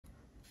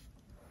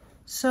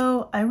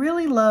So I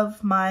really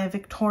love my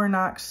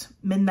Victorinox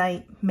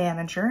Midnight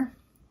Manager.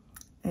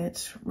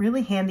 It's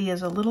really handy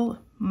as a little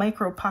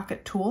micro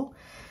pocket tool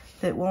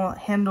that will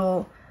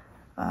handle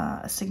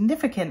a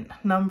significant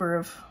number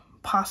of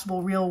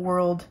possible real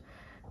world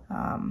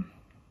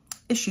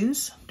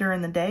issues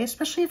during the day,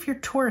 especially if you're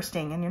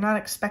touristing and you're not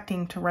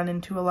expecting to run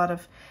into a lot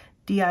of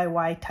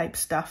DIY type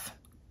stuff.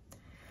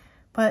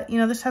 But you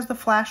know, this has the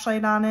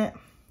flashlight on it.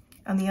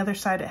 On the other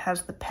side, it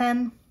has the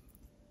pen,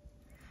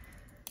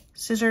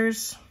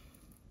 scissors,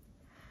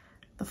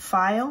 the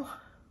file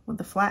with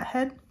the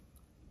flathead,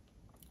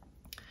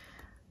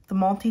 the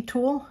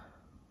multi-tool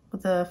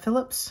with the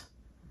Phillips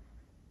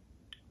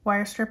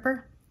wire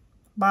stripper,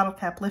 bottle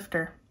cap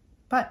lifter.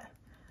 But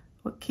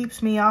what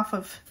keeps me off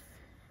of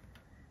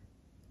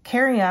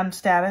carry-on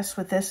status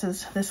with this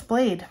is this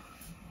blade.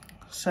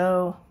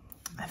 So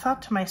I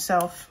thought to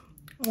myself,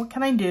 what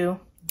can I do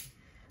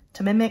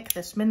to mimic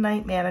this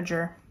Midnight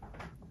Manager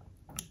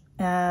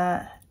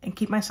and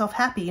keep myself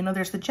happy? You know,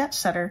 there's the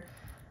Jetsetter,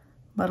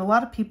 but a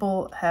lot of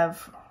people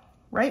have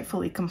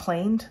rightfully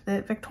complained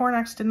that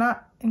Victorinox did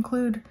not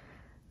include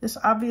this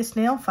obvious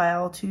nail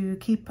file to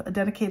keep a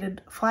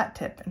dedicated flat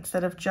tip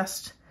instead of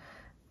just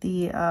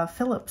the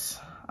Phillips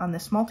on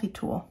this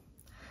multi-tool.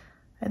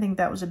 I think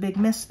that was a big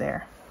miss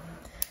there.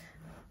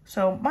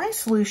 So my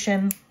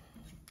solution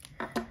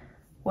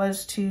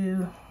was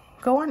to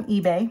go on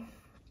eBay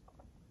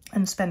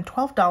and spend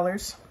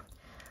 $12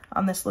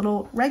 on this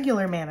little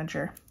regular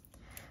manager.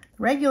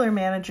 The regular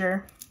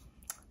manager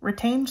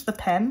retains the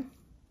pen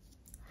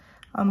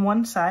on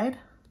one side,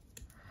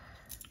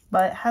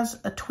 but has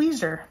a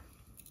tweezer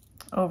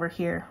over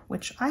here,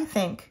 which I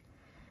think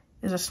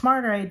is a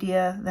smarter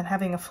idea than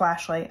having a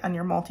flashlight on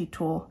your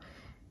multi-tool,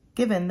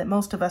 given that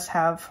most of us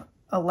have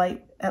a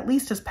light at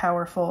least as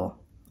powerful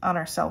on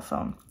our cell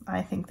phone.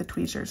 I think the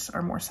tweezers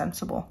are more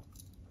sensible.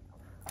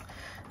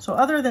 So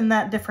other than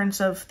that difference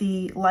of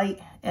the light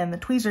and the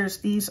tweezers,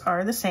 these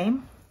are the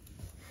same.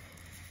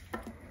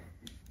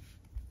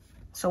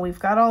 So we've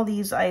got all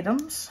these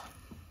items.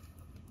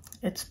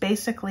 It's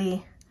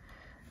basically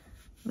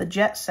the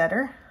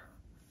Jetsetter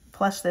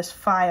plus this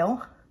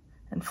file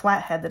and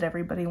flathead that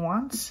everybody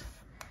wants.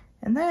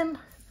 And then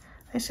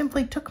I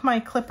simply took my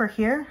clipper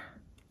here.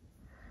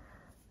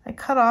 I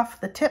cut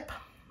off the tip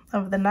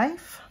of the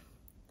knife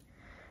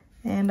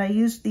and I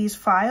used these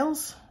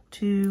files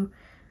to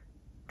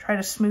try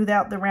to smooth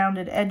out the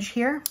rounded edge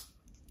here.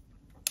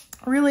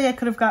 Really, I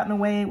could have gotten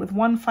away with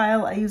one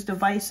file. I used a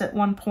vise at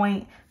one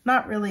point.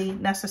 Not really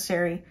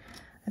necessary.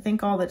 I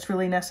think all that's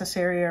really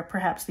necessary are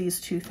perhaps these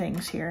two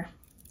things here.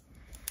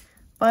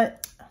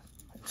 But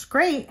it's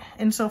great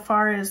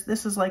insofar as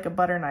this is like a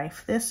butter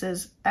knife. This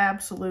is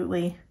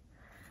absolutely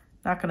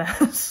not going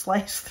to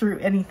slice through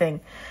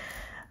anything.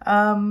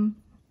 You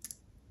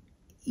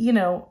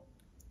know,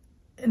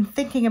 in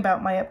thinking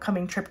about my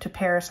upcoming trip to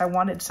Paris, I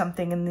wanted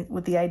something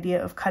with the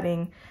idea of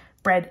cutting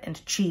bread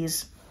and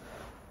cheese.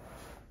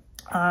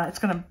 It's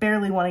going to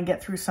barely want to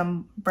get through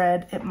some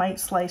bread. It might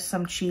slice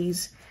some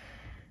cheese.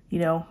 You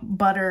know,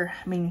 butter,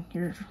 I mean,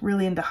 you're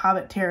really into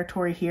Hobbit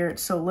territory here.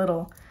 It's so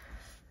little.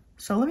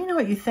 So let me know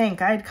what you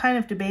think. I had kind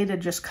of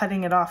debated just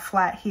cutting it off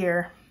flat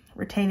here,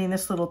 retaining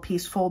this little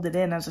piece folded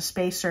in as a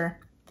spacer.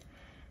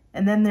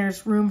 And then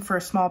there's room for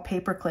a small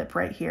paper clip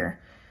right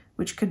here,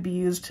 which could be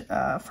used,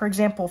 for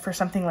example, for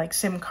something like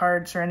SIM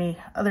cards or any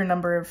other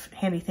number of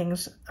handy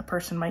things a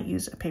person might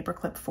use a paper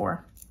clip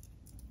for.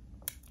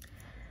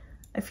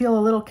 I feel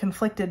a little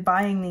conflicted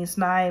buying these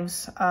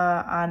knives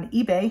on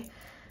eBay,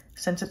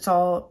 since it's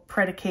all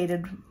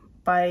predicated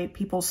by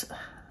people's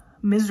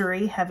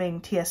misery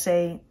having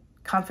TSA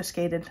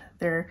confiscated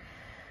their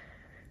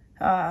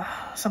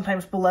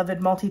sometimes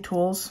beloved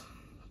multi-tools.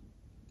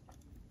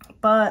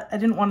 But I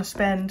didn't want to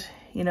spend,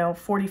 you know,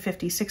 40,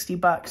 50, 60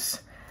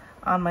 bucks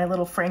on my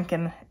little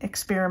Franken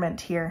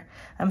experiment here.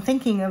 I'm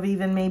thinking of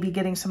even maybe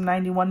getting some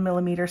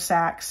 91mm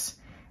sacks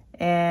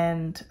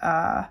and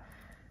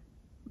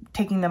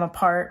taking them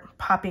apart,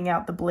 popping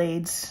out the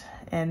blades,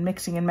 and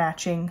mixing and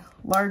matching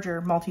larger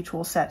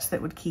multi-tool sets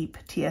that would keep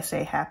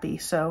TSA happy.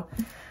 So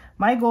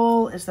my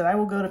goal is that I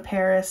will go to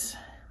Paris,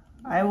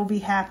 I will be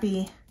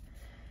happy,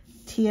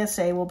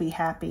 TSA will be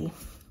happy,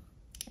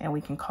 and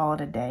we can call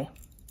it a day.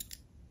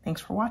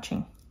 Thanks for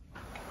watching.